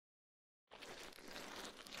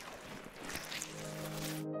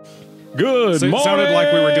Good So it morning. sounded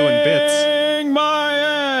like we were doing bits. My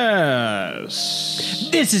ass.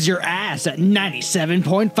 This is your ass at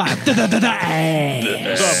 97.5.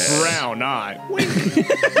 The brown eye.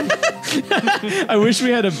 I wish we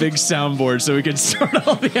had a big soundboard so we could start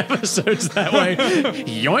all the episodes that way.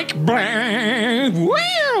 Yoink, bang,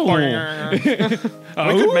 wow. We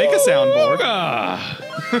could make a soundboard.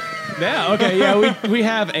 Yeah, okay, yeah, we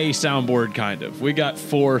have a soundboard, kind of. We got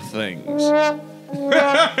 4 things. The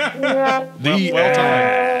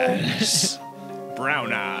ass.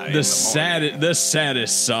 Brown eye. The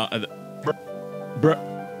saddest song. Bruh.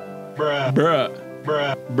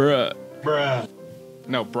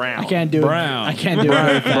 No, brown. I can't do Brown. it. I can't do it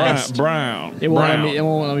really fast. Brown. It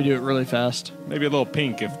won't let me do it really fast. Maybe a little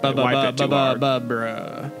pink if you wipe it too hard.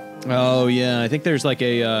 Bruh. Oh yeah, I think there's like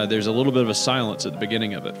there's a little bit of a silence at the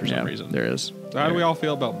beginning of it for some reason. There is. So how do we all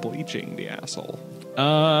feel about bleaching the asshole?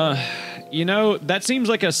 You know, that seems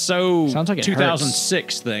like a Sounds like it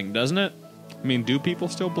 2006 thing, doesn't it? I mean, do people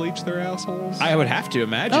still bleach their assholes? I would have to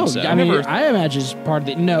imagine Oh, so. I mean, I imagine it's part of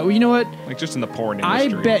the. No, you know what? Like just in the porn I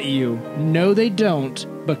industry. bet you, no, they don't,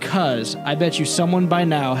 because I bet you someone by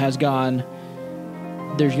now has gone,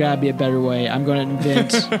 there's got to be a better way. I'm going to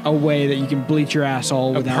invent a way that you can bleach your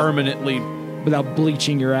asshole permanently. without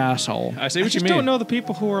bleaching your asshole. I see I what you just mean. don't know the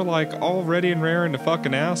people who are like all ready and raring to fuck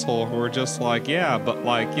an asshole who are just like, yeah, but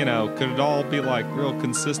like, you know, could it all be like real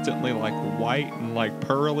consistently like white and like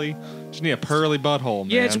pearly? Just need a pearly butthole,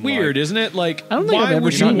 man. Yeah, it's weird, isn't it? Like, I don't think why I've ever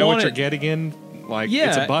would You you not know want what you're it? getting in? Like, Yeah,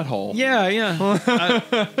 it's a butthole. Yeah,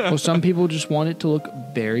 yeah. Well, some people just want it to look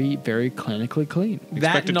very, very clinically clean. That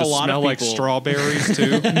Expected and a to lot smell of like people. strawberries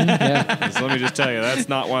too. Yeah. So let me just tell you, that's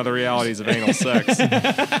not one of the realities of anal sex.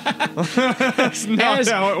 That's not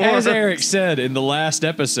how it works. As Eric said in the last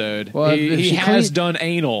episode, Well, if he she has clean- done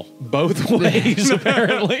anal both ways,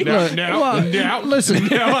 apparently. Look, well, listen.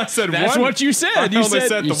 No, I said That's one. what you said. I You only said-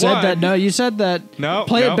 said You the said one. that. No, you said that. No,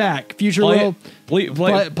 Play no. it back. Future Play Will. it,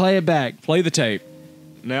 play Play it back. the tape.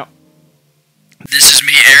 No. This is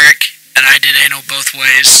me, Eric, and I did anal both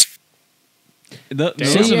ways.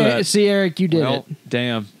 Listen to that. See, Eric, you did Well, it.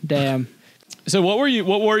 damn. Damn. So what were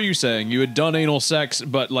you saying? You had done anal sex,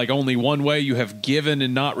 but like only one way. You have given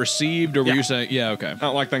and not received, or were Yeah. you saying? Yeah, okay. I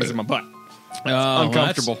don't like things in my butt. Well,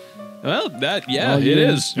 Uncomfortable. Well, that yeah, Well, it you-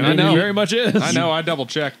 is. I know. It very much is. I know, I double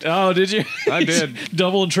checked. Oh, did you? I did.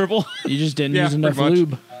 Double and triple. You just didn't Yeah, use enough pretty much.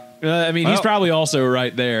 lube. I mean, he's Well- probably also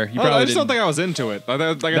right there. You I probably just don't didn't- think I was into it. I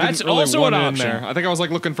That's didn't really also want an it in option. there. I think I was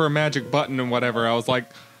like looking for a magic button and whatever. I was like,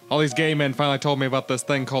 all these gay men finally told me about this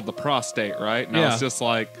thing called the prostate, right? And I Yeah. was just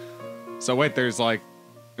like, so wait, there's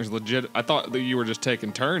legit. I thought that you were just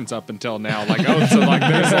taking turns up until now. Like, oh, so like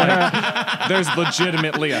there's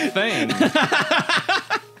legitimately a thing.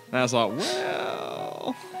 And I was like,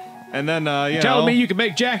 well, and then you telling know, me you can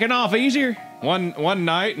make jacking off easier. one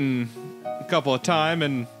night and a couple of time,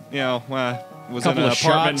 and you know, was in Couple an of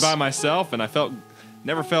apartment shots. by myself, and I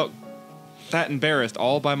never felt that embarrassed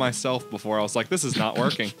all by myself before. I was like, this is not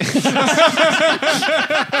working.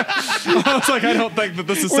 I was like, I don't think that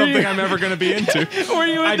this is something I'm ever going to be into. Were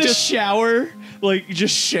you in I the just- shower, like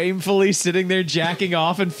just shamefully sitting there jacking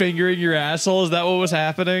off and fingering your asshole? Is that what was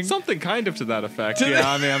happening? Something kind of to that effect. To Yeah, the-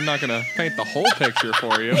 I mean, I'm not going to paint the whole picture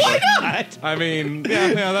for you. Why But, not? I mean,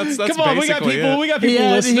 yeah, that's Come on, we got basically people. it. We got He people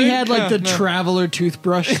had, listening. he had like the traveler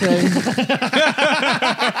toothbrush thing.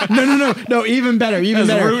 No. Even better. Even I was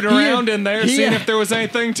better. rooting He around had- in there, he seeing had- if there was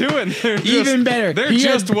anything to it. There Even just- better. There He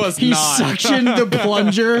just had- was he not. suctioned the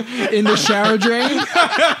plunger in the shower drain.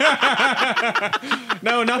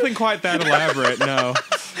 No, nothing quite that elaborate. No.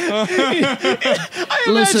 I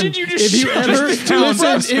Listen, imagine you just if you shoved ever- the toothbrush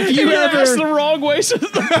listen, if you in your ever- ass the wrong way, so the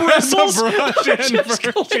bristles The brush are and just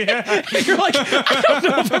brush, going- yeah. You're like, I don't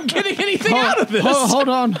know if I'm getting anything out of this. Hold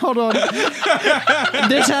on.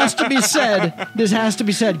 This has to be said.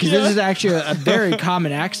 Because this is actually a very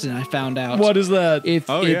common accident I found out. What is that? If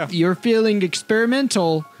yeah. you're feeling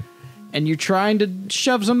experimental and you're trying to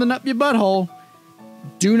shove something up your butthole,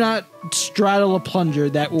 do not straddle a plunger.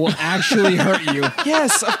 That will actually hurt you.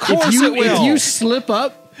 Yes, of course If you slip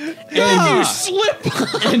up and you slip.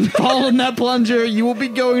 and fall in that plunger, you will be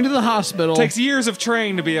going to the hospital. takes years of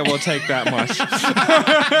training to be able to take that much.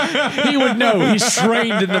 He would know. He's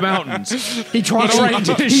trained in the mountains. He tried trained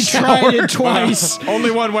in his he tried shower. it twice. Only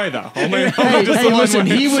one way though. Only Hey, just hey, the one listen,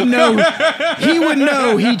 way. he would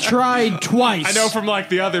know. He tried twice. I know from like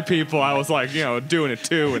the other people, I was like, you know, doing it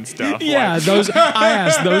too and stuff. Yeah, Like, I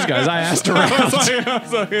asked those guys. I asked around. I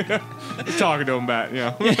was like, Talking to him back,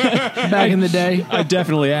 back in the day. I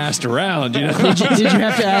definitely asked around, you know. Did you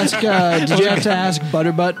have to ask? Did you have to ask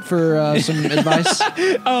Butterbutt for some advice?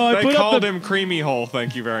 Oh, I They put called up the him Creamy Hole,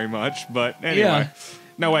 thank you very much. But anyway. Yeah.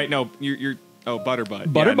 No, wait, no, you're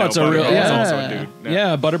Butterbutt. Butterbutt's yeah, no, a real- Butterbutt was yeah. also a dude.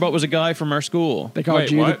 yeah, Butterbutt was a guy from our school. They called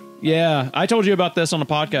Wait, you. what? Yeah, I told you about this on a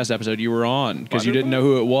podcast episode you were on because you didn't know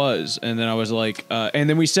who it was, and then I was like, and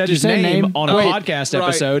then we said you his say name name? on a Wait, podcast right.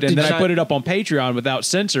 episode, and Did then I I- put it up on Patreon without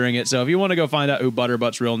censoring it. So if you want to go find out who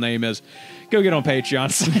Butterbutt's real name is, go get on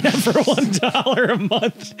Patreon, sign up for $1 a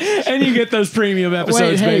month, and you get those premium Wait,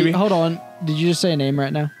 episodes, hey, baby. hold on. Did you just say a name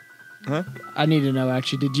right now? Huh? I need to know.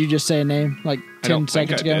 Actually, did you just say a name like I 10 don't think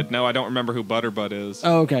seconds I ago? did. No, I don't remember who Butterbutt is.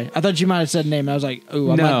 Oh, okay. I thought you might have said a name. I was like, oh,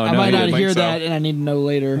 I No, might no, not I didn't think hear so. that, and I need to know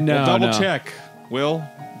later. No, Well, double no. check. Will,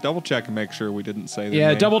 double check and make sure we didn't say the Yeah,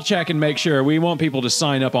 name. double check and make sure. We want people to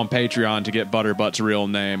sign up on Patreon to get Butterbutt's real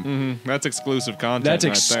name. That's exclusive content. That's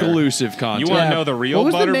right there. exclusive content. You want Yeah. to know the real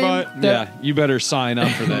What was the name? Butterbutt? Yeah, you better sign up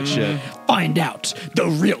for that shit. Find out the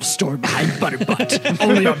real story behind Butterbutt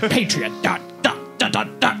only on Patreon.com.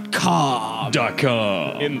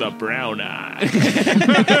 .com. In the brown eye.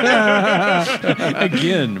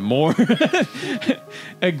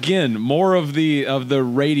 Again, more of the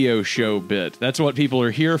radio show bit. That's what people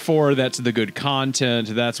are here for. That's the good content.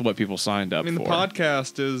 That's what people signed up I mean, the for.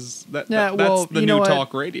 podcast is that. Yeah, that's well, the you know new what?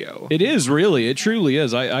 talk radio. It is really. It truly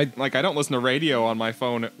is. I Like I don't listen to radio on my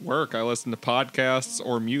phone at work. I listen to podcasts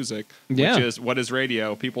or music. Yeah. Which is what is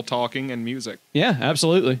radio? People talking and music. yeah,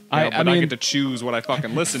 absolutely. But I mean, get to choose what I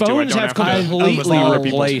fucking listen to. I phones don't have have to completely listen to other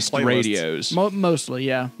people's replaced playlists. radios. Mostly,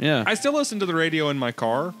 yeah. Yeah. I still listen to the radio in my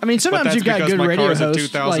car. I mean, sometimes but that's you've got because good my radio car's a hosts,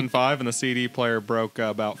 2005 and the CD player broke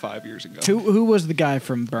about 5 years ago. Who was the guy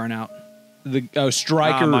from Burnout?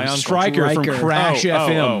 Striker, my uncle. Striker from Striker. Crash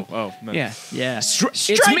FM. No. Yeah. Yeah.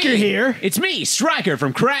 Striker here. It's me, Striker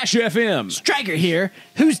from Crash FM. Striker here.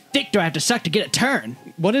 Whose dick do I have to suck to get a turn?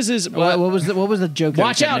 What is his? What was the joke? that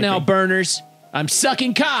Watch I kept out now, making? burners. I'm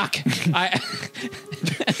sucking cock. I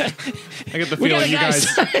get the We got feeling a you guy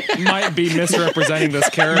guys might be misrepresenting this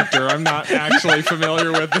character. I'm not actually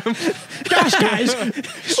familiar with them. Gosh, guys,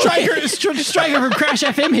 Striker from Crash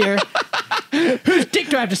FM here. Whose dick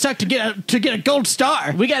do I have to suck to get a gold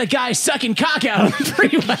star? We got a guy sucking cock out on the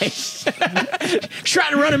freeway.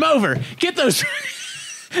 Trying to run him over. Get those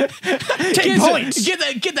 10 points. Get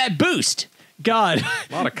that boost. God.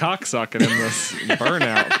 A lot of cock sucking in this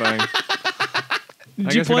burnout thing. Did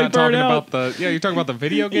I you guess play you're not talking Burnout? about you're talking about the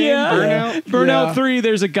video game Yeah. Burnout? Burnout Yeah. 3,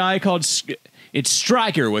 there's a guy called it's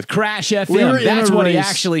Striker with Crash FM. We were in That's a what he race.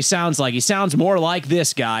 actually sounds like. He sounds more like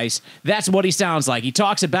this, guys. That's what he sounds like. He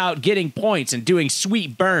talks about getting points and doing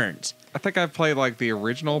sweet burns. I think I played like the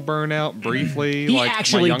original Burnout briefly. He like my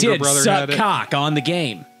actually younger did brother suck had it. cock on the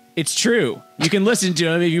game. It's true. You can listen to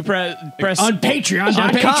him if you press On Patreon.com.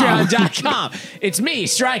 On Patreon.com. It's me,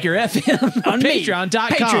 Striker FM. On me, Patreon.com.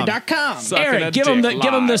 Patreon.com. Sucking a Eric, give him dick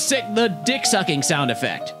the live. the dick sucking sound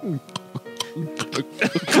effect.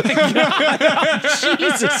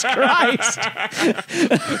 Jesus Christ!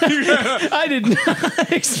 I did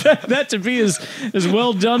not expect that to be as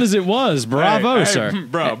well done as it was. Bravo, Hey, sir.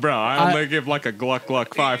 Bro, I only give like a Gluck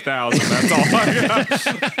 5,000. That's all I got.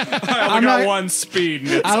 I only got one speed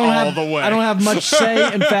and it's I don't all have the way. I don't have much to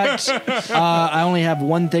say. In fact, I only have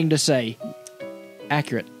one thing to say.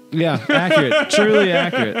 Accurate. Yeah, accurate. Truly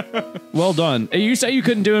accurate. Well done. You say you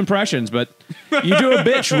couldn't do impressions, but you do a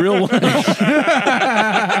bitch real well.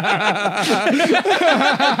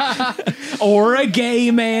 Or a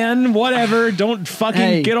gay man, whatever. Don't fucking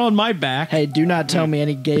Hey. get on my back. Hey, do not tell me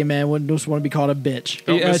any gay man would just want to be called a bitch.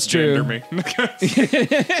 Don't Yeah, that's true. misgender me.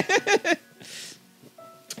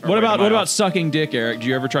 What about sucking dick, Eric? Do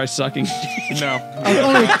you ever try sucking dick? No.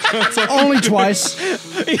 Only twice.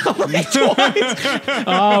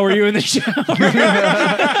 Oh, were you in the shower?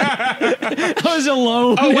 I was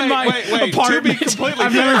alone in my wait. To be apartment. completely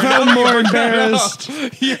I've never fair, felt no, more no, embarrassed. no.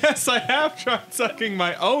 Yes, I have tried sucking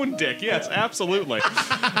my own dick. Yes, absolutely.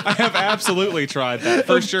 I have absolutely tried that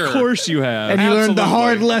for sure. Of course you have. And you learned the Absolutely.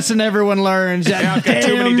 hard lesson everyone learns. That Yeah, I've got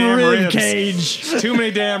too many damn rib ribs. cage. Too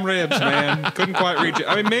many damn ribs, man. Couldn't quite reach it.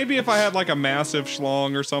 I mean, maybe if I had like a massive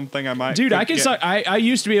schlong or something, I might. Dude, I can get- suck. I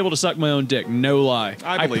used to be able to suck my own dick. No lie.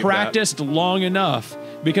 I believe that. practiced long enough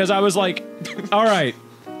because I was like, all right,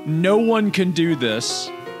 no one can do this.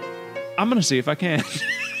 I'm going to see if I can.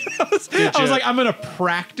 I was like, I'm going to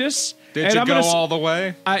practice Did And you I'm go gonna all the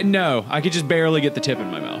way? No, I could just barely get the tip in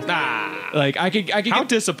my mouth. Like I could How get,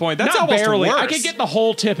 disappointing. That's not almost barely. worse. I could get the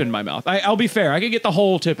whole tip in my mouth. I'll be fair. I could get the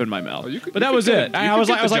whole tip in my mouth. But that was it. I was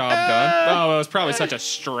like, job done. Oh, it was probably such a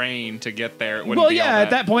strain to get there. It wouldn't well, be all yeah.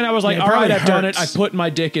 At that point, I was like, Yeah, it all right, probably I've done it. I hurts. put my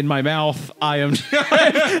dick in my mouth. I am.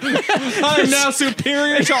 I'm now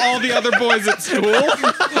superior to all the other boys at school.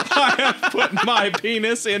 I have put my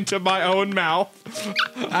penis into my own mouth.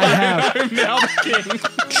 I have. I'm now the king.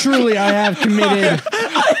 Truly, I have committed.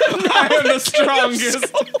 I am the strongest.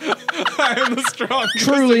 I am the strongest.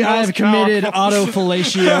 Truly, and I most have committed powerful.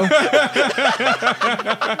 autofellatio.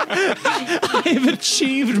 I have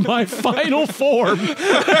achieved my final form.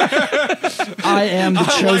 I am the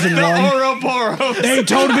chosen The one. Ouroboros. They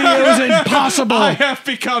told me it was impossible. I have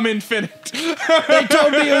become infinite. They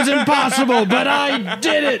told me it was impossible, but I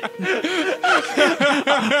did it.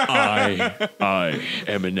 I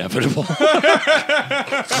am inevitable.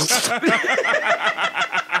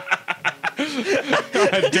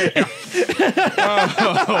 God damn.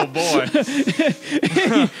 Oh boy.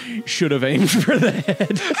 Should have aimed for the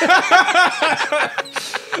head.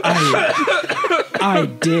 I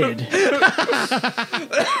did.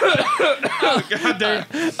 God damn.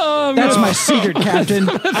 That's my secret, Captain.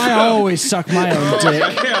 I always suck my own dick.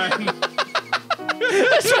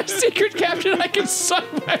 That's my secret, Captain. I can suck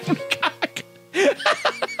my own cock.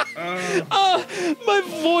 My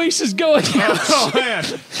voice is going out. Oh man,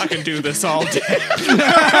 I can do this all day.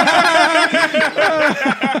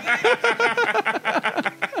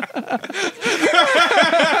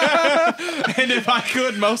 And if I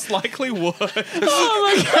could, most likely would.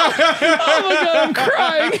 Oh my god, I'm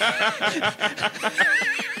crying.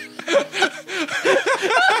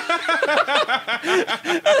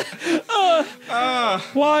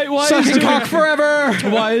 Why Sucking is cock forever.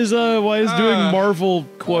 why is doing Marvel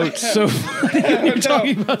quotes so funny when you're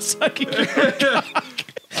talking about sucking your cock?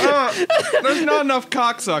 There's not enough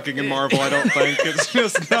cocksucking in Marvel, I don't think. It's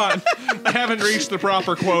just not. They haven't reached the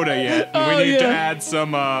proper quota yet. And we need to add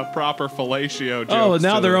some proper fellatio jokes. Oh,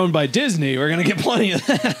 now to they're it. owned by Disney. We're gonna get plenty of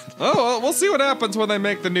that. Oh, well, we'll see what happens when they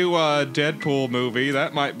make the new Deadpool movie.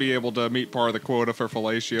 That might be able to meet part of the quota for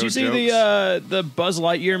fellatio Did you see jokes. the Buzz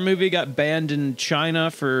Lightyear movie got banned in China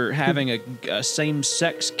for having a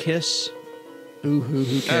same-sex kiss? Ooh,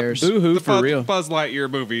 who cares? Boo-hoo The for real. Buzz Lightyear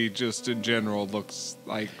movie, just in general, looks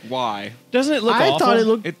like why? Doesn't it look I awful? thought it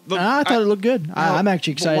looked. It looked- I thought it looked good. I'm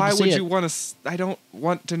actually But excited why to see would it you want to? I don't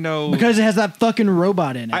want to know. because it has that fucking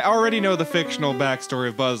robot in it. I already know the fictional backstory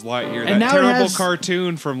of Buzz Lightyear. And That now it terrible has-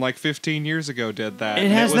 cartoon from like 15 years ago did that. It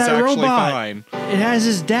and has it was that actually robot. fine. It has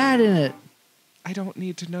his dad in it. I don't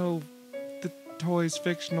need to know the toy's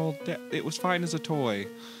fictional. It was fine as a toy.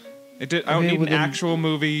 It did. I don't mean, need an within- actual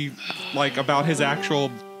movie like about his actual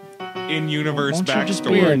in-universe Won't you just be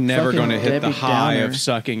backstory. We're a never fucking going to hit the Debbie high Downer. of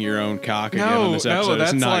sucking your own cock again on No, this episode.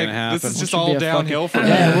 that's it's not like going to happen. this is just Should be all a downhill from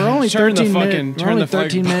fucking- here. Yeah, we're only Turn the 13 fucking- minutes. We're turn only the fucking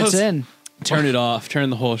 13 minutes buzz. in. Turn it off. Turn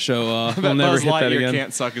the whole show off. We'll That never Buzz hit that Lightyear again.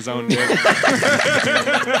 can't suck his own dick.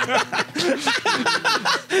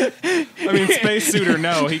 I mean, spacesuit or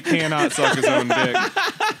no, he cannot suck his own dick.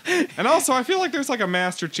 And also, I feel like there's like a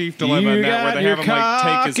Master Chief dilemma in that where they have him like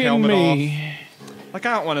take his helmet off. Like,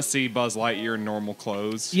 I don't want to see Buzz Lightyear in normal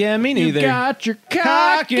clothes. Yeah, me You neither. got your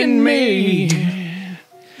cock in me.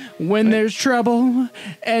 When there's trouble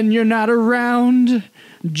and you're not around,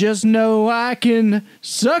 just know I can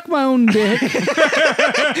suck my own dick.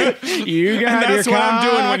 You got that's your what I'm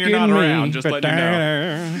doing when cock you're not in me. around, just letting you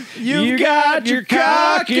know. You got your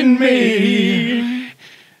cock in me.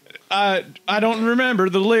 I don't remember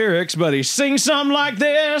the lyrics, but he sings something like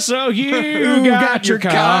this. Oh, you got your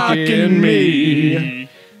cock in me.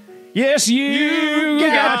 Yes, you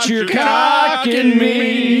got your cock in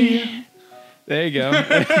me. There you go.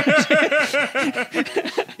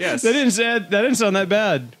 Yes. That didn't sound that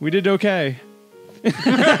bad. We did okay.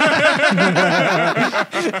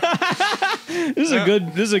 This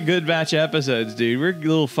is a good batch of episodes, dude. We're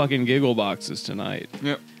little fucking giggle boxes tonight.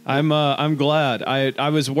 Yep. I'm glad. I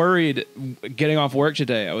was worried getting off work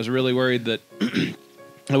today. I was really worried that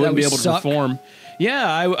I wouldn't be we able to suck? perform. Yeah,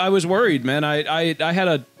 I was worried, man.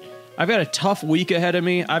 I've got a tough week ahead of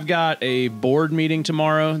me. I've got a board meeting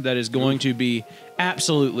tomorrow that is going to be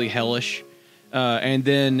absolutely hellish. And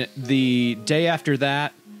then the day after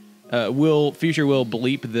that, Future will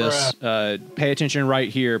bleep this. Pay attention right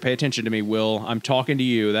here. Pay attention to me, Will. I'm talking to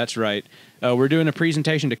you. That's right. We're doing a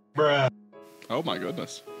presentation to. Oh, my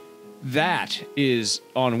goodness. That is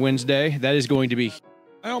on Wednesday. That is going to be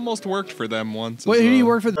I almost worked for them once. Wait, as who do you a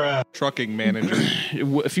work for? Trucking manager.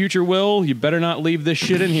 Future Will, you better not leave this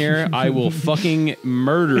shit in here. I will fucking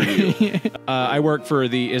murder you. I work for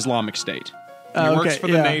the Islamic State. He works for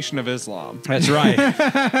the Nation of Islam. That's right.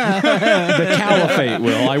 The Caliphate,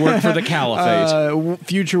 Will. I work for the Caliphate.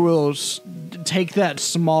 Future will take that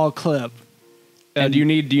small clip. Do you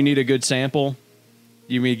need a good sample?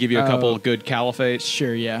 You mean give you a couple good Caliphates?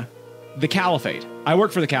 Sure, yeah. The Caliphate. I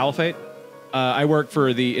work for the Caliphate. I work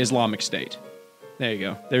for the Islamic State. There you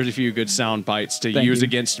go. There's a few good sound bites to Thank use you.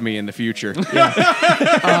 against me in the future.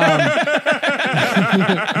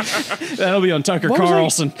 That'll be on Tucker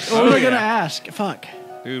Carlson. What was I going to ask? Fuck.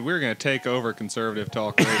 Dude, we're going to take over conservative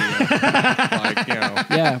talk radio. Like, you know,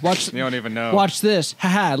 Yeah, watch you don't even know. watch this.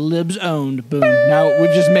 Haha, libs owned. Boom. Now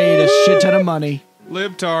we've just made a shit ton of money.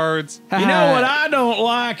 Libtards. You know what I don't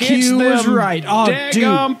like? Q It's was them right. Oh,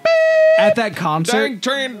 daggum At that concert.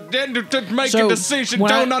 Trying to make So, a decision, when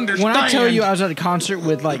don't I, understand. When I tell you I was at a concert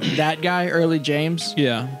with like that guy, Early James,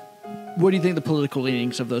 Yeah. what do you think the political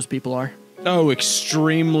leanings of those people are? Oh,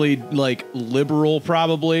 extremely like liberal.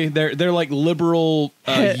 Probably they're like liberal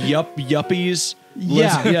yuppies.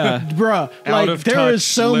 Yeah. Bruh. Out Like of there touch, is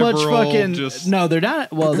so much liberal, fucking. just- No, they're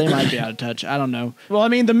not. Well, they might be out of touch. I don't know. Well, I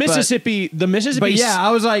mean the Mississippi. But yeah, I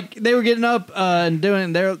was like, they were getting up and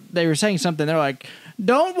doing. They were saying something. They're like,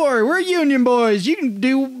 "Don't worry, we're Union boys. You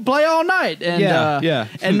can play all night." And Yeah.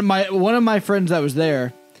 And one of my friends that was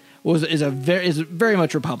there is very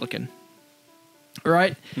much Republican.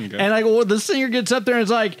 Right, Okay. and like the singer gets up there and is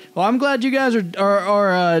like, "Well, I'm glad you guys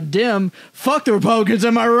are dim. Fuck the Republicans,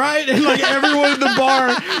 am I right?" And like everyone in the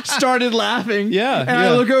bar started laughing. Yeah, and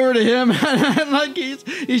yeah. I look over to him and like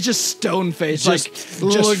he's just stone faced, like Just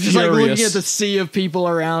like looking furious. at the sea of people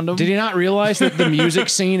around him. Did he not realize that the music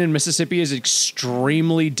scene in Mississippi is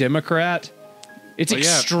extremely Democrat? It's Well,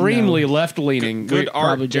 yeah. extremely left leaning. Good probably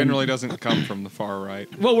art didn't. generally doesn't come from the far right.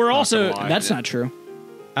 Well, we're Not also. gonna lie. That's not true.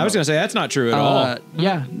 I was gonna say that's not true at all.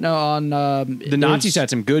 Yeah, no. On The Nazis had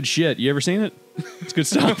some good shit. You ever seen it? It's good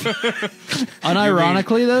stuff.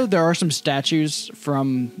 unironically though, there are some statues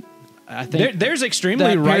from I think There's extremely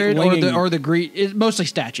that right period wing. or the Greek. It's mostly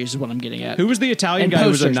statues is what I'm getting at. Who was the Italian and guy who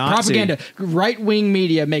was a posters, Nazi? propaganda. Right wing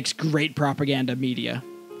media makes great propaganda media.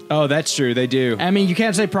 Oh, that's true. They do. I mean, you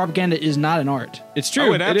can't say propaganda is not an art. It's true.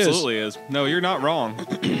 Oh, it absolutely is. No, you're not wrong.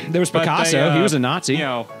 There was But Picasso. they, He was a Nazi. You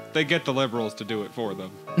know, they get the liberals to do it for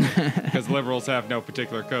them because liberals have no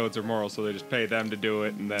particular codes or morals, so they just pay them to do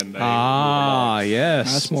it, and then they. Ah,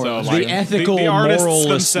 yes. That's more So, or less like, the ethical, the artists moralist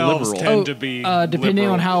themselves liberal. tend to be depending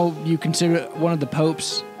liberal. on how you consider it, one of the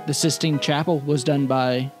popes, the Sistine Chapel was done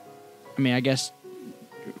by. I mean, I guess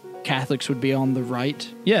Catholics would be on the right.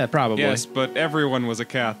 Yeah, probably. Yes, but everyone was a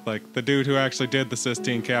Catholic. The dude who actually did the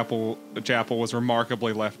Sistine Chapel was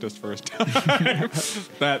remarkably leftist for his time.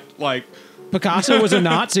 That, like, Picasso was a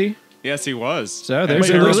Nazi. yes, he was. So there's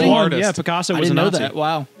Wait, a really? terrible artist. Yeah, Picasso I was a didn't know Nazi. that.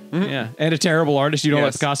 Wow. Yeah, and a terrible artist. You don't like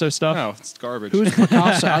Yes. Picasso stuff? No, it's garbage. Who's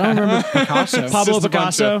Picasso? I don't remember Picasso. Pablo just a bunch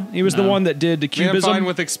Picasso. of- He was the one that did the I mean, I'm Cubism. fine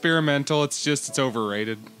with experimental. It's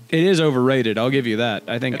overrated. It is overrated. I'll give you that.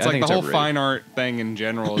 I think It's I like think the whole overrated. fine art thing in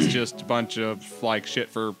general is just a bunch of like shit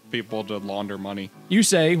for people to launder money. You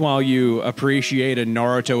say while you appreciate a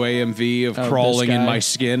Naruto AMV of Oh, crawling this in guy. my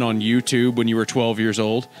skin on YouTube when you were 12 years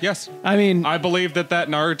old. Yes, I mean, I believe that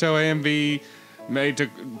Naruto AMV made to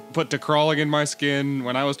put to crawling in my skin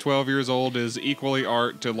when I was 12 years old is equally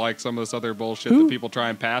art to like some of this other bullshit that people try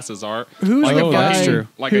and pass as art. Who's like the Oh, guy that's true.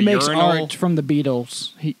 Like who a makes urinal. art from the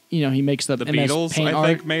Beatles? He makes the The MS Beatles, Paint I art.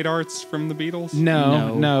 think, made arts from the Beatles.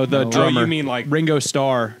 no, the no. drummer. Oh, you mean like- Ringo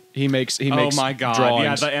Starr? He makes Oh my god!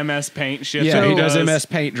 drawings. Yeah, the MS Paint shit. Yeah, that he does MS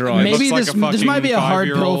Paint drawings. Maybe looks this like a this might be a fucking hard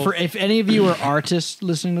pill 5-year-old. for if any of you are artists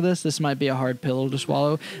listening to this. This might be a hard pill to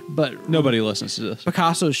swallow. But Nobody listens to this.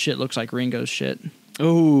 Picasso's shit looks like Ringo's shit.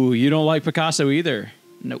 Oh, you don't like Picasso either?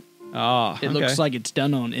 Nope. Ah, It looks like it's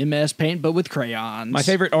done on MS Paint, but with crayons. my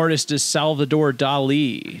favorite artist is Salvador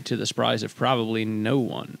Dali, to the surprise of probably no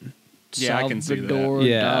one. Yeah, I can see that. Salvador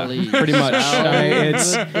Yeah, Dali. pretty much. I mean,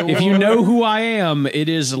 it's if you know who I am, it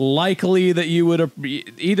is likely that you would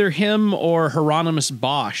either him or Hieronymus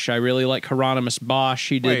Bosch. I really like Hieronymus Bosch.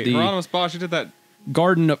 He did Wait, the Hieronymus Bosch, he did that.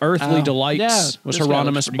 Garden of Earthly Oh, Delights. yeah, Was this guy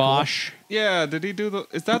Hieronymus looks pretty cool. Bosch? Yeah, did he do the?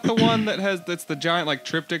 Is that the one that's the giant like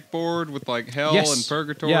triptych board with like hell Yes. and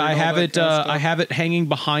purgatory? Yeah, I and all have that it. kind of I stuff? have it hanging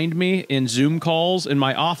behind me in Zoom calls in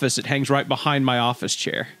my office. It hangs right behind my office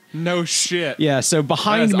chair. No shit. Yeah, so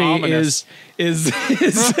behind That is me ominous. is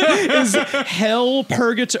hell,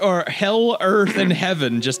 purgatory, or hell, earth, and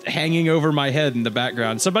heaven just hanging over my head in the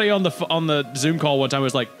background. Somebody on the Zoom call one time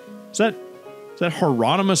was like, "Is that that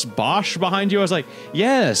Hieronymus Bosch behind you? I was like,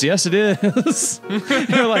 yes, it is.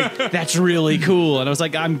 They're like, that's really cool. And I was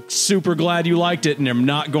like, I'm super glad you liked it, and I'm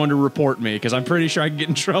not going to report me because I'm pretty sure I can get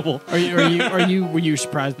in trouble. Were you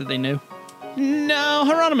surprised that they knew? No,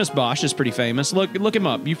 Hieronymus Bosch is pretty famous. Look him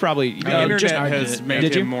up. You probably The internet just has made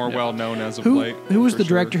Did him you? more well known as of Who late. was for the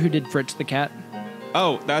sure. director who did Fritz the Cat?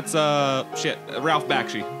 Oh, that's Ralph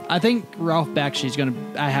Bakshi. I think Ralph Bakshi's gonna.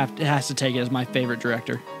 It has to take it as my favorite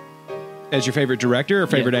director. as your favorite director or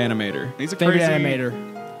favorite animator. He's a Favorite crazy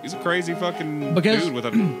animator. He's a crazy fucking Because- dude with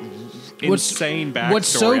an insane backstory. what's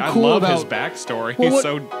so I cool love about- his backstory. Well, He's what-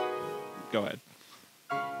 so. Go ahead.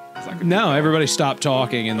 'Cause I could- No, everybody stop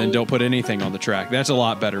talking and then don't put anything on the track. That's a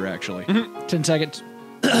lot better, actually. 10 seconds.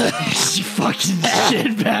 You fucking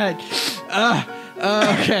shitbag.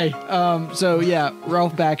 Okay. So yeah,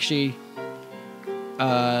 Ralph Bakshi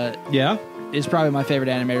Yeah? is probably my favorite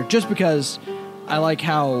animator, just because I like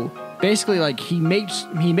how basically like he makes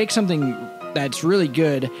something that's really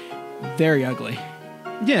good very ugly,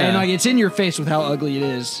 Yeah. and like it's in your face with how ugly it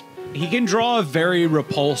is. he can draw a very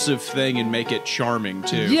repulsive thing and make it charming,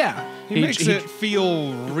 too. Yeah. He makes it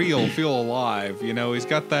feel real, feel alive. You know, he's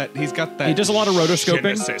got that. He does a lot of rotoscoping. Je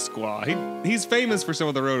ne sais quoi. He's famous for some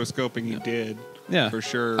of the rotoscoping he did. Yeah. for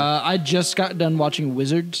sure. I just got done watching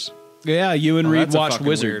Wizards. Yeah, you and Oh, Reed that's a watched fucking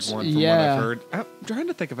Wizards. Weird one from Yeah. what I've heard. I'm trying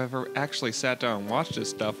to think if I've ever actually sat down and watched this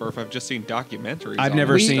stuff, or if I've just seen documentaries. I've on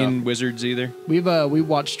never it. seen Wizards either. We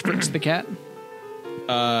watched Fritz the Cat.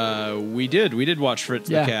 We did watch Fritz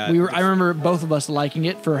Yeah, the Cat. I remember both of us liking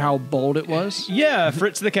it for how bold it was. Yeah,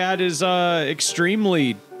 Fritz the Cat is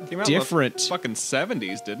extremely Came out in the different. fucking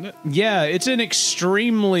 70s, didn't it? Yeah, it's an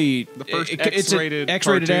extremely The first it's an X-rated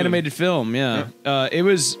X-rated cartoon. animated film. Yeah, it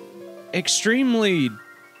was extremely.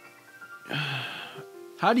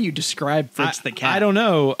 How do you describe Fritz the Cat? I don't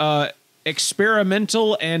know.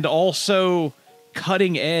 Experimental and also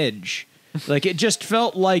cutting edge. Like it just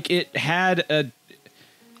felt like it had a.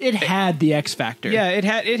 It had the X Factor. Yeah,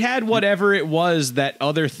 it had whatever it was that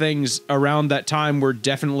other things around that time were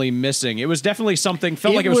definitely missing. It was definitely something.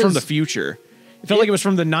 Felt It like it was from was- the future. It felt like it was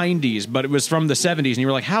from the 90s, but it was from the 70s, and you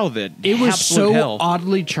were like, "How the It was absolute so hell?"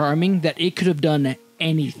 oddly charming that it could have done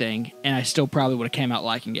anything, and I still probably would have came out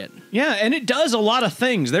liking it. Yeah, and it does a lot of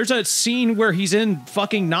things. There's a scene where he's in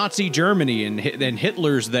fucking Nazi Germany, and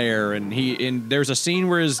Hitler's there, and there's a scene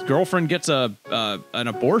where his girlfriend gets an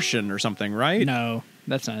abortion or something, right? No,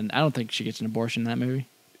 that's not. I don't think she gets an abortion in that movie.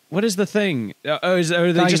 What is the thing? Or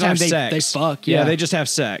they Like, just have they- sex? they fuck, Yeah, yeah. they just have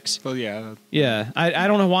sex. Well, yeah. Yeah, I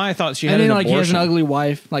don't know why I thought she had And then an like he has abortion. an ugly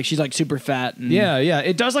wife. Like she's like super fat. And Yeah,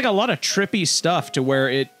 it does like a lot of trippy stuff to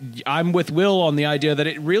where I'm with Will on the idea that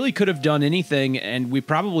it really could have done anything and we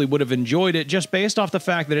probably would have enjoyed it just based off the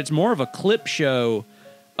fact that it's more of a clip show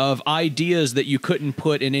of ideas that you couldn't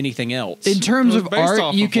put in anything else. In terms It was of based art,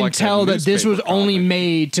 off you of, can like, a tell that this was newspaper only comic.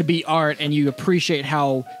 made to be art, and you appreciate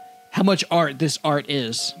how much art this art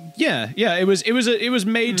is. Yeah, it was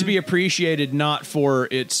made to be appreciated not for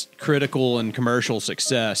its critical and commercial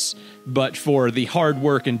success, but for the hard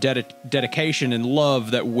work and dedication and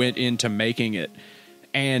love that went into making it.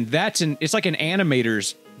 And it's like an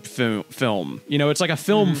animator's film. You know, it's like a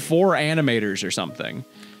film for animators or something.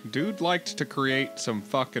 Dude liked to create some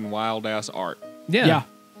fucking wild ass art. Yeah.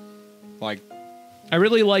 Like, I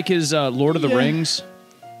really like his Lord of the Yeah. Rings.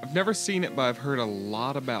 I've never seen it, but I've heard a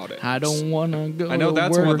lot about it. I don't want to go. I know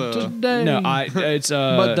that's to one work of the- today. No, it's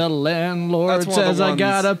But the landlord That's one of the says I ones-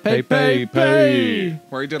 gotta pay. Pay.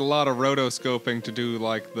 Where he did a lot of rotoscoping to do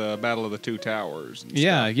like the Battle of the Two Towers. And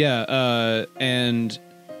Yeah, stuff. and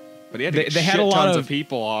But he had to they get had shit a lot tons of- of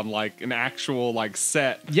people on like an actual like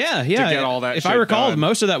set. yeah. get all that If I shit recall, done.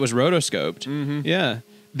 most of that was rotoscoped. Mm-hmm. Yeah,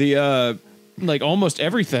 the like almost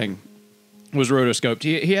everything was rotoscoped.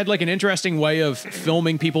 He had like an interesting way of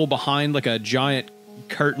filming people behind like a giant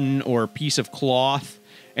curtain or piece of cloth,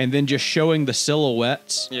 and then just showing the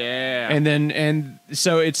silhouettes. Yeah. And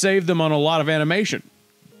so it saved them on a lot of animation.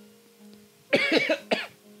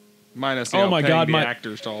 Minus Oh my paying God, the my-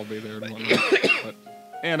 actors to all be there and whatnot. But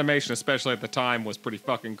animation, especially at the time, was pretty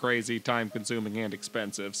fucking crazy, time consuming, and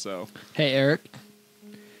expensive. So Hey Eric,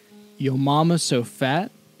 your mama's so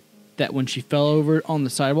fat that when she fell over on the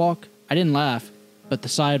sidewalk, I didn't laugh, but the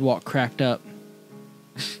sidewalk cracked up.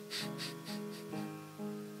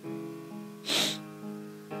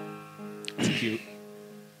 it's cute.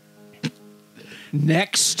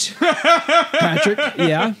 Next, Patrick,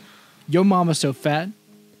 yeah. your mama's so fat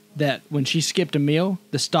that when she skipped a meal,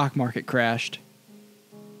 the stock market crashed.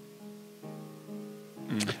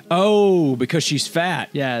 Oh, because she's fat.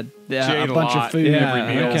 Yeah, She a ate a bunch lot. of food. Yeah.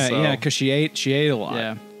 every meal, okay, so- yeah, because she ate a lot.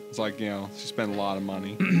 Yeah. It's like, you know, she spent a lot of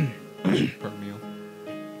money. per meal.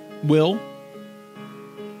 Will,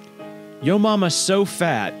 yo mama's so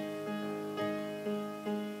fat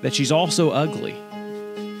that she's also ugly.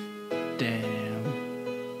 Damn.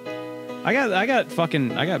 I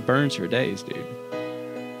got burns for days, dude.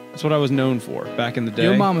 That's what I was known for back in the day.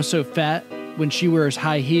 Your mama's so fat when she wears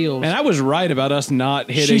high heels. And I was right about us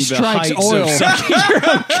not hitting She the strikes heights oil. of sucking your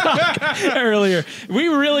own cock earlier. We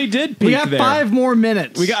really did peak we got there. 5 more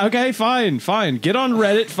minutes. We got okay, fine. Get on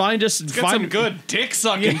Reddit, find us. Get some good dick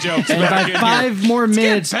sucking jokes and back by in here. 5 more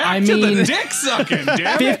minutes, Back I to the mean dick sucking,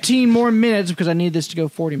 damn it. 15 more minutes because I need this to go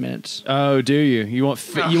 40 minutes. Oh, do you? You want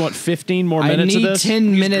 15 more I minutes need of this? 10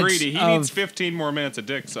 He's minutes greedy. He of needs 15 more minutes of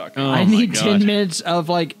dick sucking. Oh, I my need God. 10 minutes of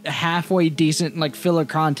like halfway decent like filler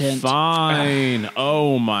content Fine.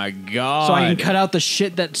 Oh my God. so I can cut out the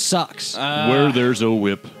shit that sucks. Where there's a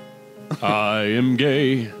whip, I am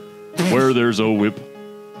gay. Where there's a whip,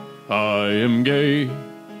 I am gay.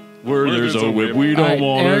 Where there's a whip, we All right, don't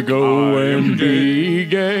want to Eric, go I am and be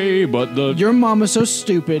gay. But the Your mama's so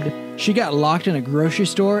stupid, she got locked in a grocery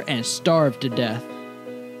store and starved to death.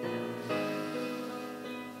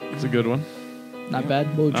 It's a good one. Not bad.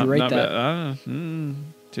 What would you rate Not that? bad.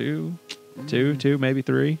 Two, maybe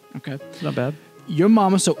 3. Okay. It's not bad. Your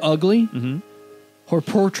mama's so ugly, Mm-hmm. her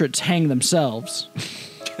portraits hang themselves.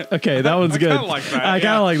 Okay, that one's I good. kinda like that, I kind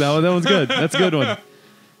yeah. of like that one. That one's good. That's a good one.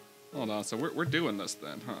 Hold on, so we're doing this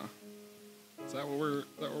then, huh? Is that what we're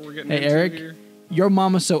getting Hey, into Eric. here? Your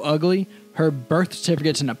mama's so ugly, her birth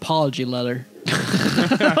certificate's an apology letter. It's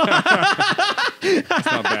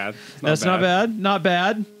not bad. That's not bad. Not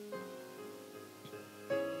bad.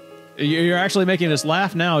 You're actually making us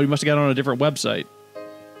laugh now. You must have got on a different website.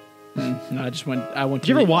 No, I went Did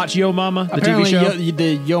you ever watch Yo Mama, the TV Apparently, show?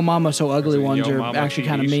 the Yo Mama So Ugly There's a ones Yo are Mama actually TV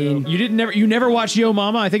kind of mean. show. You never watched Yo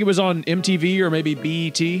Mama? I think it was on MTV or maybe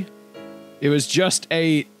BET. It was just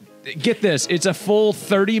get this, it's a full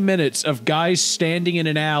 30 minutes of guys standing in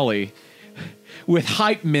an alley with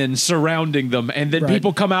hype men surrounding them, and then Right.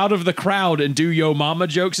 people come out of the crowd and do Yo Mama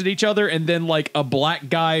jokes at each other, and then like a black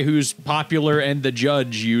guy who's popular and the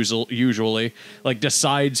judge usually like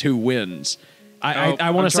decides who wins. I Oh, want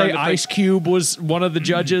I'm to say trying to think. Ice Cube was one of the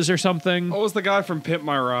judges or something. What was the guy from Pimp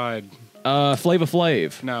My Ride? Flava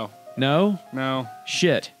Flav. No, No?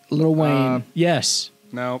 Shit. Lil Wayne, Yes.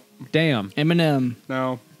 no, Damn. Eminem,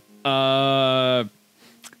 no.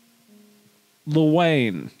 Lil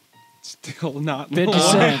Wayne. Still not. 50 Lil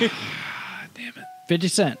Cent. Wayne. 50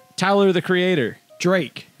 Cent, Tyler the Creator.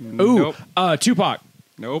 Drake, Ooh. Nope. Tupac.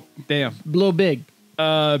 Nope. Damn. Lil Big.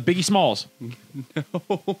 Biggie Smalls.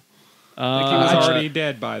 I think he was already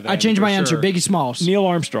dead by then. I changed for my answer. sure. Biggie Smalls. Neil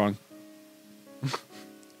Armstrong.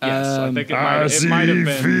 Yes, I think it I might have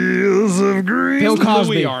been. fields of green. Bill Louis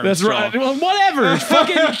Cosby. Armstrong. That's right. Well, whatever.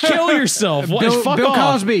 Fucking kill yourself. What? Bill, Fuck Bill off.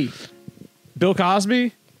 Cosby. Bill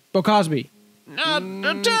Cosby? Bill Cosby.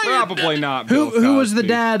 Probably not. Who Bill who was the Cosby.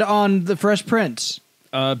 dad on The Fresh Prince?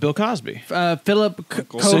 Bill Cosby. Philip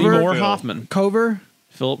Uncle Cover. Seymour Phil. Hoffman. Cover.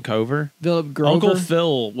 Philip Cover. Philip Grover. Uncle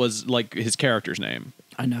Phil was like his character's name.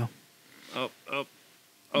 I know. Oh,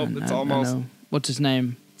 I it's know, almost. I know. What's his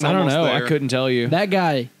name? It's I don't almost know. there. I couldn't tell you. That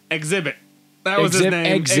guy. Exhibit. That was his Exhib-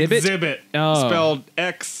 name. Exhibit? Exhibit. Oh. Spelled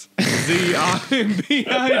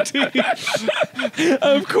XZIBIT.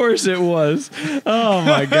 Of course it was. Oh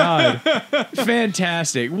my god.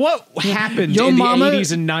 Fantastic. What happened Yo in Mama- the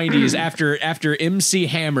 80s and 90s after MC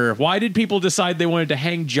Hammer? Why did people decide they wanted to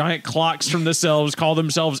hang giant clocks from themselves, call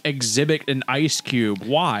themselves Exhibit and Ice Cube?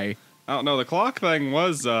 Why? I don't know. The clock thing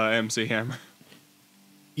was MC Hammer.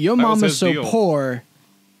 Your That was mama's his so deal. poor,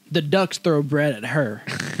 the ducks throw bread at her.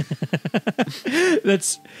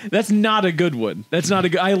 That's not a good one. That's not a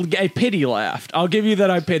good. I pity laughed. I'll give you that.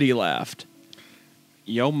 I pity laughed.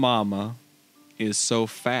 Yo mama is so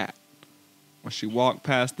fat. When she walked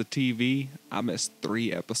past the TV, I missed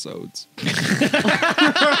 3 episodes.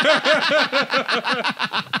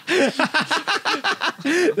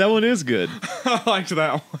 That one is good. I liked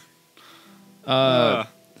that one.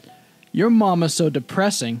 Your mama's so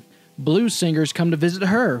depressing, blues singers come to visit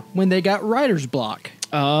her when they got writer's block.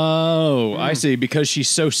 Oh, I see. Because she's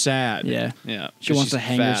so sad. Yeah. Yeah. She wants to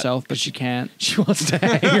hang herself, but she can't. She wants to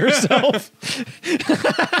hang herself.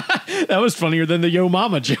 That was funnier than the Yo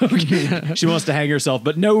Mama joke. She wants to hang herself,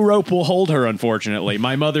 but no rope will hold her, unfortunately.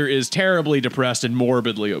 My mother is terribly depressed and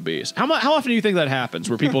morbidly obese. How often do you think that happens,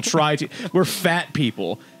 where people try to... Where fat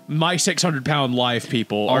people my 600-pound life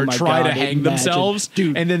people Oh are my trying to God, hang imagine. themselves,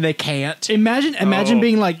 Dude. and then they can't. Imagine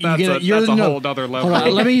being like, that's a whole other level. Hold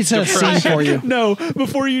on, let me set a scene for you. No,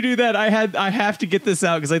 before you do that, I have to get this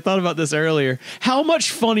out because I thought about this earlier. How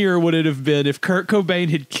much funnier would it have been if Kurt Cobain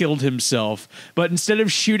had killed himself, but instead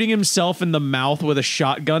of shooting himself in the mouth with a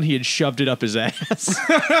shotgun, he had shoved it up his ass?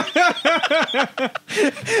 I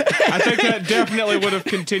think that definitely would have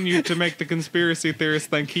continued to make the conspiracy theorists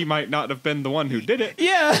think he might not have been the one who did it.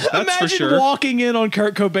 Yeah, for imagine sure. walking in on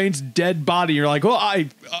Kurt Cobain's dead body. You're like, well,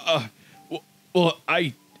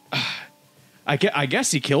 I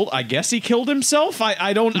guess he killed. I guess he killed himself.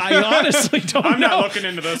 I honestly don't I'm know. not looking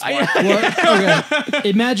into this one. Okay.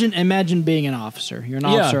 Imagine being an officer. You're an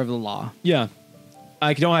Yeah. officer of the law. Yeah,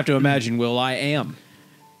 I don't have to imagine. Will I am.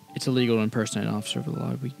 It's illegal to impersonate an officer of the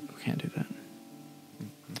law. We can't do that.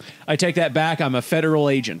 I take that back. I'm a federal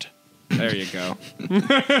agent. There you go.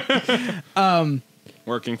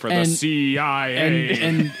 Working for the and- CIA.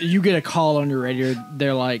 And you get a call on your radio.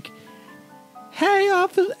 They're like, "Hey,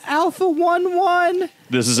 Alpha 1-1.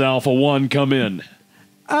 This is Alpha 1. Come in.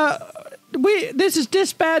 This is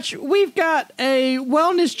dispatch. We've got a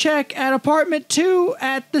wellness check at apartment 2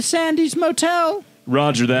 at the Sandy's Motel."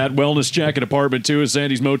 Roger that. Wellness check at apartment 2 at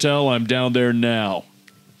Sandy's Motel. I'm down there now.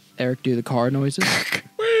 Eric, do the car noises.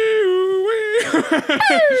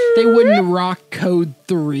 They wouldn't rock code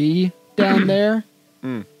 3 down there.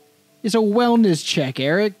 It's a wellness check,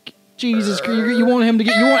 Eric. Jesus, you want him to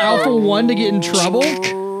get? You want Alpha 1 to get in trouble?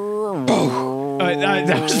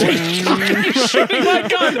 That was shooting my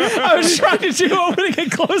gun. I was trying to do opening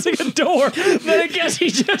and closing a door, but I guess he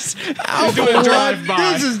just Alpha doing a 1,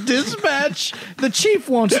 drive-by. this is dispatch. The chief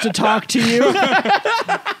wants to talk to you.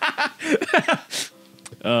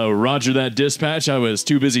 Roger that dispatch. I was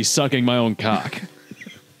too busy sucking my own cock.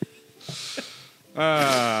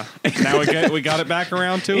 Now we got it back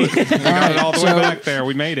around to it. We got it all the way back there.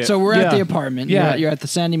 We made it. So we're Yeah. at the apartment. Yeah. You're at the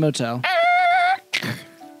Sandy Motel.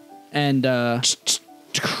 And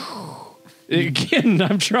Again,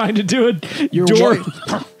 I'm trying to do it. You're door.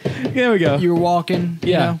 wa- There we go. you're walking.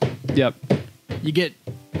 Yeah. You know, Yep. you get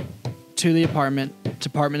to the apartment. It's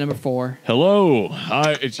apartment number 4. Hello.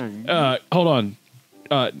 Hold on.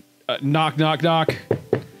 Knock, knock, knock.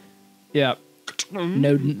 Yeah.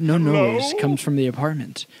 No noise comes from the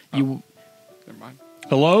apartment. You Never mind.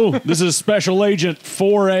 Hello. This is Special Agent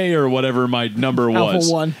 4A or whatever my number Alpha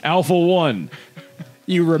was. 1. Alpha 1.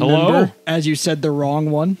 you remember Hello? as you said the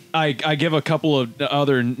wrong one. I give a couple of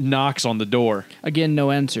other knocks on the door. Again,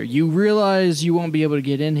 no answer. You realize you won't be able to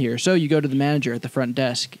get in here, so you go to the manager at the front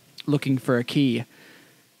desk looking for a key.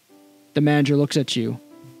 The manager looks at you.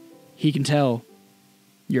 He can tell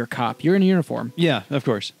you're a cop. You're in a uniform. Yeah, of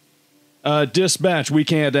course. Dispatch, we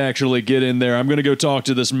can't actually get in there. I'm going to go talk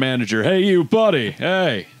to this manager. Hey, you, buddy.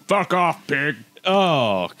 Hey. Fuck off, pig.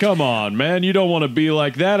 Oh, come on, man. You don't want to be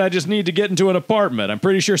like that. I just need to get into an apartment. I'm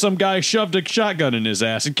pretty sure some guy shoved a shotgun in his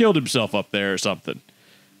ass and killed himself up there or something.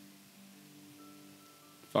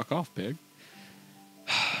 Fuck off, pig.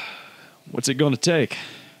 What's it going to take?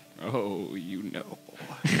 Oh, you know.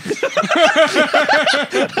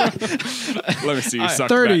 Let me see you suck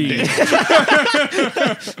 30.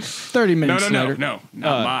 that 30 dick. minutes later. No,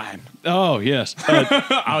 not mine. Oh, yes.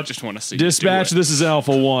 I'll just want to see Dispatch, you do it. this is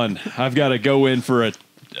Alpha 1. I've got to go in for a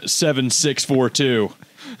 7642.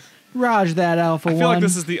 Raj that Alpha I 1. feel like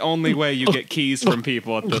this is the only way you get keys from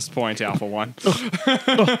people at this point, Alpha 1.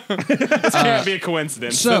 This can't be a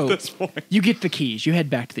coincidence so- at this point. You get the keys. You head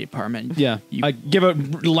back to the apartment. Yeah. You, I give a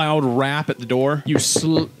loud rap at the door.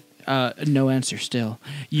 no answer still.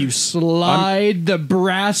 You slide the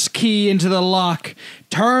brass key into the lock,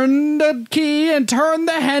 turn the key and turn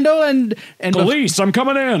the handle and Police, I'm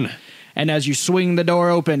coming in. and as you swing the door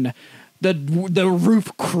open, the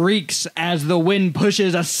roof creaks as the wind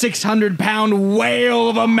pushes a 600-pound whale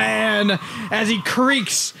of a man. As he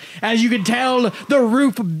creaks, as you can tell, the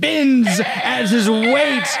roof bends as his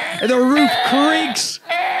weight. The roof creaks.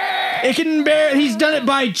 It can bear. He's done it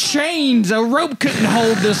by chains. A rope couldn't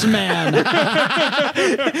hold this man.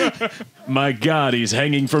 My God, he's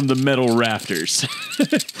hanging from the metal rafters.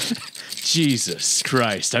 Jesus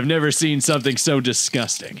Christ, I've never seen something so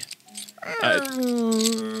disgusting.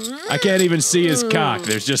 I can't even see his cock.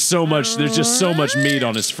 There's just so much meat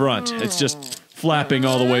on his front. It's just flapping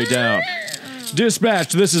all the way down.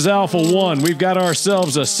 Dispatch, this is Alpha 1. We've got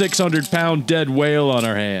ourselves a 600-pound dead whale on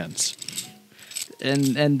our hands.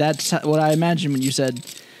 And that's what I imagined when you said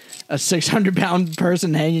a 600-pound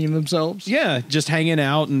person hanging themselves. Yeah, just hanging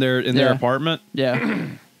out in their Yeah. apartment. Yeah.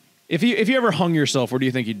 If you ever hung yourself, where do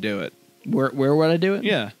you think you'd do it? Where would I do it?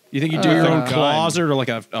 Yeah. You think you'd do your own gun. closet or like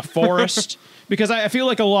a forest? Because I feel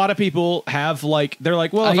like a lot of people have like they're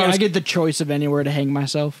like, well, if I I was get the choice of anywhere to hang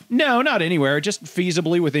myself. no, not anywhere, just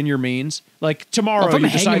feasibly within your means. Like tomorrow, Well, if I'm you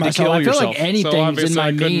hanging decide to myself, kill I feel yourself. like anything's in obviously my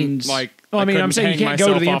I couldn't, means. Like, Well, I mean, I'm couldn't saying you hang can't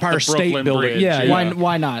go to the myself off Empire State Brooklyn Building. Bridge. Yeah, yeah.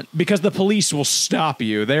 Why not? Because the police will stop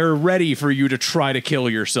you. They're ready for you to try to kill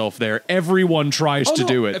yourself there. Everyone tries Oh, to no,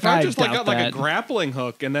 do it. If I I just like doubt got like a that. grappling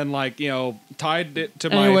hook and then like tied it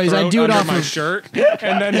to Anyways, my I throat do it under off my of- shirt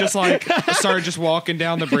and then just like started just walking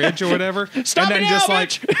down the bridge or whatever, Stop and then it just now,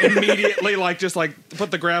 like immediately like just like put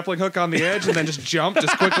the grappling hook on the edge and then just jumped as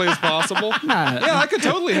quickly as possible. Nah. Yeah, I could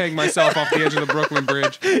totally hang myself off the edge of the Brooklyn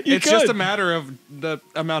Bridge. It's just could. a matter of the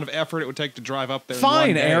amount of effort it would take to drive up there. in Fine,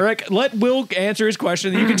 one day. Eric. Let Will answer his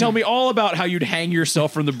question. You can tell me all about how you'd hang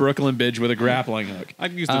yourself from the Brooklyn Bridge with a grappling hook.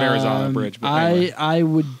 I'd use the Arizona Bridge, but anyway. I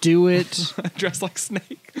would do it. Dressed like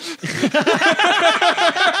Snake.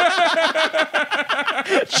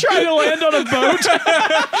 Trying to land on a boat.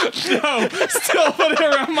 No, still put it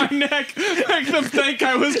around my neck, make them think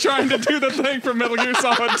I was trying to do the thing from Metal Gear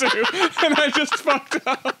Solid 2, and I just fucked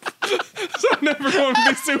up. So everyone would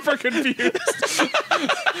be super confused.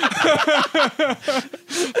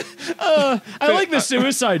 I like the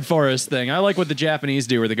suicide forest thing. I like what the Japanese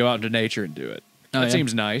do where they go out into nature and do it. That yeah.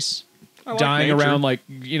 seems nice. I like Dying nature.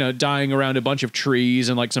 around dying around a bunch of trees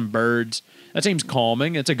and like some birds. That seems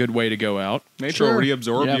calming. It's a good way to go out. Nature will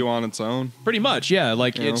reabsorb Yeah. you on its own. Pretty much, yeah.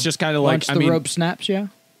 Like Yeah. it's just kind of like Once the rope snaps, yeah.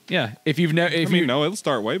 yeah. If you've never, if I mean, you no, it'll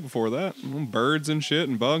start way before that. Birds and shit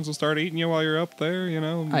and bugs will start eating you while you're up there.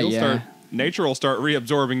 You'll yeah. start. Nature will start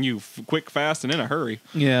reabsorbing you quick, fast, and in a hurry.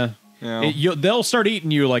 yeah. You know? They'll start eating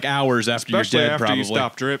you like hours after Especially you're dead. after Probably.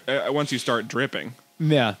 you stop once you start dripping.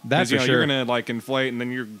 Yeah, that's 'Cause, for sure. You're gonna like inflate, and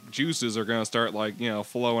then your juices are gonna start like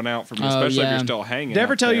flowing out from you, Oh, especially if yeah. you're still hanging. Did I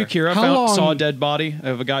ever up tell you there. Kira How long- saw a dead body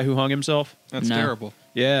of a guy who hung himself? That's No. terrible.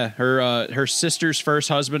 Yeah, her sister's first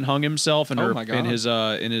husband hung himself in Oh her my God.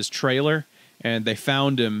 in his trailer, and they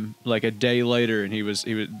found him like a day later, and he was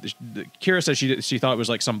Kira said she thought it was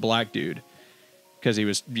like some black dude because he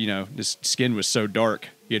was his skin was so dark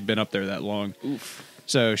he had been up there that long. Oof.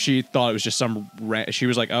 So she thought it was just she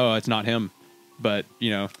was like, oh, it's not him, but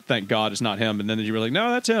thank God it's not him. And then you were like,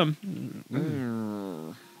 no, that's him.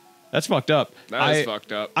 That's fucked up. That is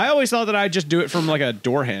fucked up. I always thought that I'd just do it from like a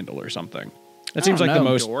door handle or something. That seems don't like the know.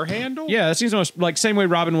 most. Door handle? Yeah, that seems the most like same way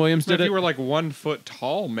Robin Williams So did if it. you were like 1 foot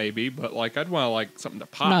tall, maybe, but like I'd want like something to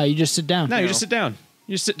pop. No, you just sit down. no, you know. just sit down.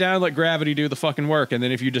 You just sit down, let gravity do the fucking work, and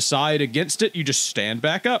then if you decide against it, you just stand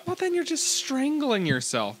back up. Well, then you're just strangling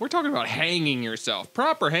yourself. We're talking about hanging yourself.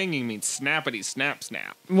 Proper hanging means snappity snap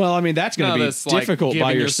snap. Well, I mean that's going No, to be that's like difficult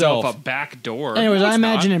by giving yourself. a back door. Anyways, No, I it's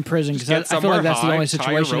imagine not. in prison Just because get I feel like somewhere that's the high, only tie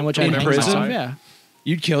a situation in rope which to I In hang prison? myself. Yeah.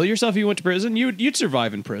 You'd kill yourself if you went to prison. You'd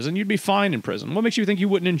survive in prison. You'd be fine in prison. What makes you think you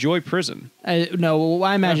wouldn't enjoy prison? No, well,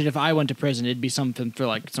 I imagine if I went to prison, it'd be something for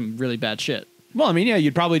like some really bad shit. Well, I mean, yeah,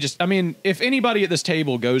 you'd probably just. I mean, if anybody at this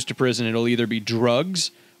table goes to prison, it'll either be drugs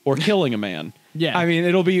or killing a man. Yeah. I mean,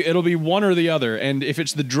 it'll be one or the other. And if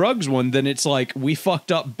it's the drugs one, then it's like we fucked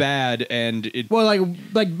up bad, and it. Well,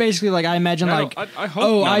 like basically, like I imagine, No, like I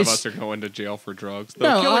hope none I of s- us are going to jail for drugs. Though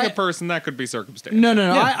No, killing I- a person, that could be circumstantial. no.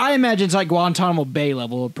 Yeah. I imagine it's like Guantanamo Bay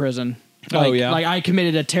level of prison. Like, Oh, yeah. like I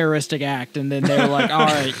committed a terroristic act, and then they were like, "All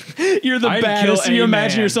right, You're the I'd baddest. kill You a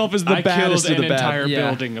imagine man. yourself as the I baddest killed of an the bad. entire Yeah.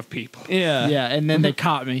 building of people. Yeah. yeah," and then they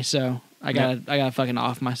caught me, so I gotta fucking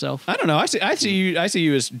off myself. I don't know. I see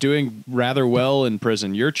you as doing rather well in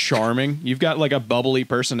prison. You're charming. You've got like a bubbly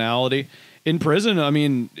personality. In prison, I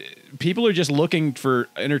mean, people are just looking for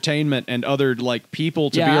entertainment and other like people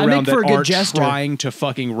to Yeah, be I around make for that a good are jester. trying to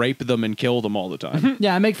fucking rape them and kill them all the time.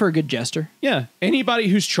 Yeah, I make for a good jester. Yeah, anybody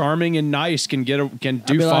who's charming and nice can do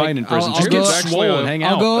be like, fine in prison. I'll Just go- get Actually, swole and hang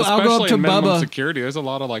I'll out. go up Especially to in minimum Bubba. security, there's a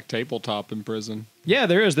lot of like tabletop in prison. Yeah,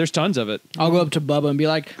 there is. There's tons of it. I'll go up to Bubba and be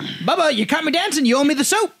like, "Bubba, you caught me dancing. You owe me the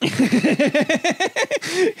soap."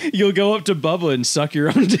 You'll go up to Bubba and suck your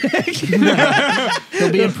own dick.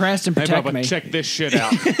 He'll be impressed and Hey, protect Bubba, me. check this shit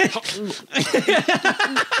out.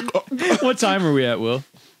 What time are we at, Will?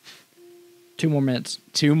 2 more minutes.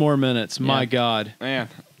 2 more minutes. My Yeah. God. Man,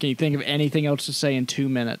 Can you think of anything else to say in 2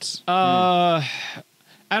 minutes? I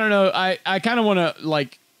don't know. I kind of want to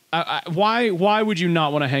like. Why would you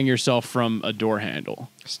not want to hang yourself from a door handle?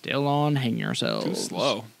 Still on hang yourselves. too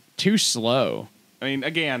slow. Too slow. I mean,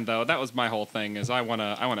 again, though, that was my whole thing. Is I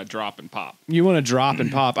wanna drop and pop. You want to drop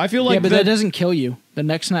and pop. I feel like Yeah, but that doesn't kill you. The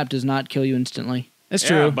neck snap does not kill you instantly. that's Yeah,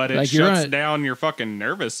 true. but it Like, you're shuts on a- down your fucking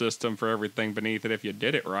nervous system for everything beneath it if you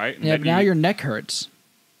did it right. And Yeah, then now you- your neck hurts.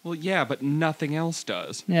 Well, yeah, but nothing else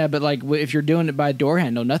does. Yeah, but like if you're doing it by a door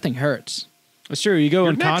handle, nothing hurts. That's true. You go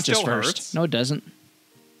Your neck unconscious still first. hurts. No, it doesn't.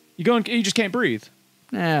 You just can't breathe.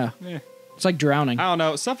 Yeah. Yeah. It's like drowning. I don't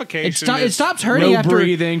know. It, Suffocation. it stops hurting No after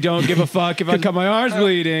breathing. Don't give a fuck if I cut my arms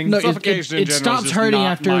bleeding. No, Suffocation in it general stops is just hurting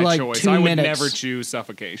not after my like choice. 2 I would minutes. never choose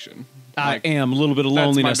suffocation. I Like, am a little bit of that's my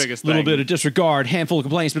loneliness, a biggest little thing. bit of disregard, handful of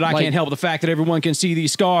complaints, but I Like- can't help the fact that everyone can see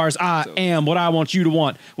these scars. I am what I want you to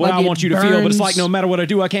want, what Like I it want you to feel. But it's burns. like no matter what I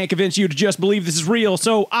do, I can't convince you to just believe this is real.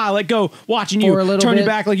 So I let go, watching you For a little turn your bit,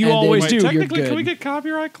 back like you and then- always Wait, do. you're Technically, can good. we get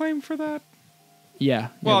copyright claim for that? Yeah.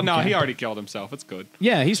 Well, yeah, no, we he can. already killed himself. It's good.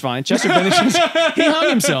 Yeah, he's fine. Chester Bennington, he hung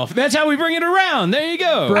himself. That's how we bring it around. There you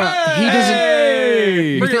go. Bruh, he doesn't.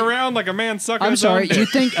 Hey! Bring it think- around like a man sucking I'm his sorry. own dick. You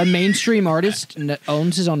think a mainstream artist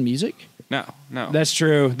owns his own music? No. That's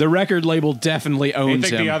true. The record label definitely you owns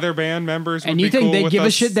think him. the other band members would And you be think cool they with give a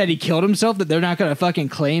us? shit that he killed himself? That they're not gonna fucking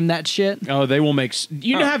claim that shit? Oh, they will make.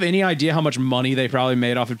 You Oh. have any idea how much money they probably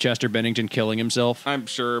made off of Chester Bennington killing himself? I'm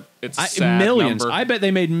sure it's a sad Millions. number. I bet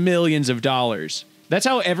they made millions of dollars. That's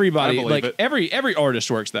how everybody, I believe like it. every artist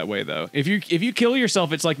works that way though. If you kill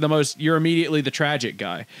yourself, it's like you're immediately the tragic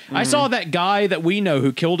guy. Mm-hmm. I saw that guy that we know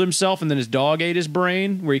who killed himself and then his dog ate his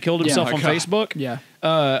brain, where he killed himself my on God. Facebook. Yeah.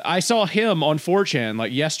 I saw him on 4chan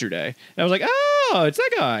like yesterday. And I was like, oh, it's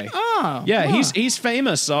that guy. Oh. Yeah, he's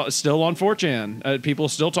famous still on 4chan. People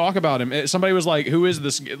still talk about him. Somebody was like, "Who is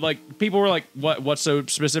this?" Like people were like, What's so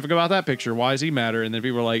specific about that picture? Why does he matter?" And then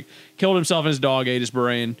people were like, "Killed himself and his dog ate his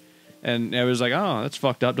brain." And I was like, "Oh, that's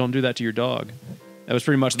fucked up. Don't do that to your dog." That was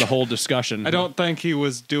pretty much the whole discussion. I don't think he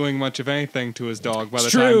was doing much of anything to his dog by the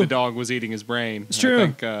It's time true. the dog was eating his brain. It's true. I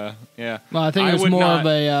think, yeah. Well, I think it was would more not of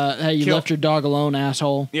a hey, you kill- left your dog alone,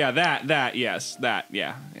 asshole. Yeah, yes,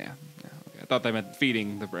 yeah. Okay. I thought they meant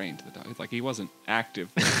feeding the brain to the dog. It's like he wasn't active.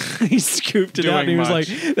 he scooped it out. And he was Doing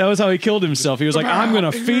like, "That was how he killed himself." He was like, "I'm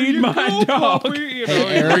gonna feed my dog." You know,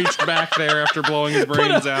 he reached back there after blowing his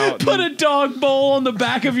brains out. Put a dog bowl on the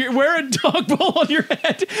back of your. Wear a dog bowl on your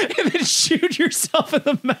head, and then shoot yourself in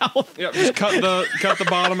the mouth. Yep, just cut the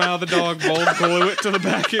bottom out of the dog bowl, glue it to the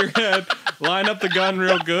back of your head, line up the gun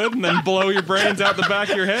real good, and then blow your brains out the back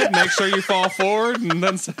of your head. Make sure you fall forward, and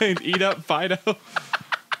then say, "Eat up, Fido."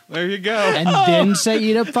 There you go. And then say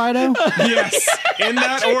eat up Fido? Yes, in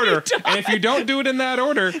that order. And if you don't do it in that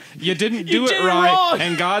order, you didn't do did it it right, wrong.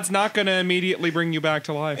 and God's not going to immediately bring you back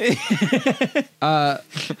to life.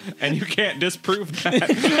 And you can't disprove that.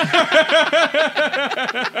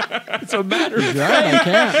 It's a matter of Right, I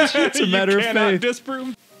can't. It's a matter you of cannot faith.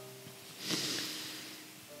 disprove.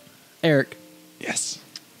 Eric, Yes.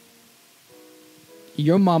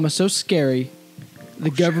 your mama's so scary, the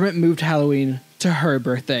government moved Halloween to her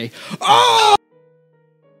birthday. Oh!